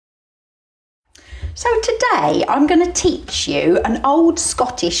So today I'm going to teach you an old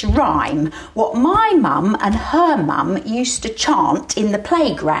Scottish rhyme, what my mum and her mum used to chant in the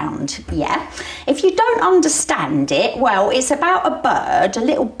playground, yeah? If you don't understand it, well, it's about a bird, a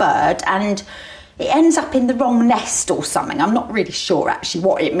little bird, and it ends up in the wrong nest or something. I'm not really sure actually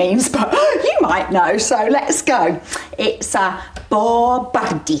what it means, but you might know, so let's go. It's a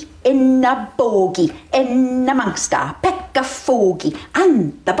birdie in a bogie, in amongst a peck of fogey,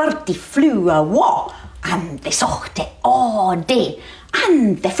 and the birdie flew awa, and they sought it all day,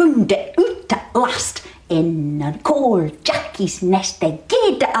 and they found it out at last. In a cold Jackie's nest they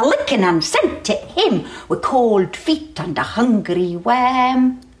gave it a licking and sent it him with cold feet and a hungry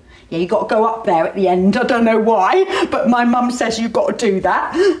worm. Yeah, you got to go up there at the end. I don't know why, but my mum says you've got to do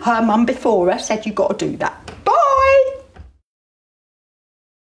that. Her mum before her said you've got to do that.